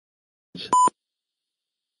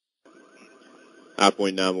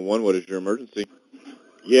High-Point 911, what is your emergency?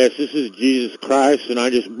 Yes, this is Jesus Christ, and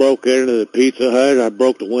I just broke into the Pizza Hut. I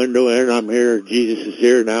broke the window in, and I'm here. Jesus is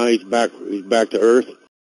here now. He's back to earth.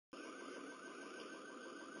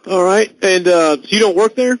 All right, and so you don't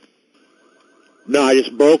work there? No, I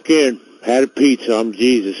just broke in, had a pizza. I'm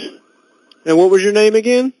Jesus. And what was your name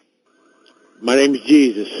again? My name's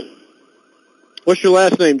Jesus. What's your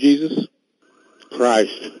last name, Jesus?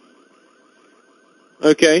 Christ.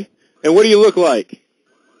 Okay. And what do you look like?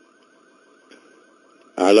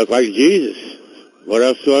 I look like Jesus. What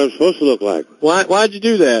else do I supposed to look like? Why'd you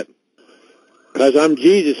do that? Because I'm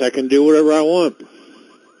Jesus. I can do whatever I want.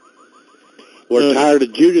 We're tired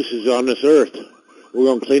of Judases on this earth. We're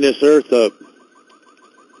going to clean this earth up.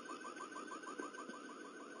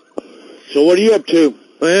 So what are you up to?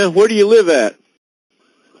 Well, where do you live at?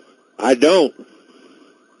 I don't.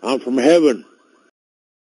 I'm from heaven.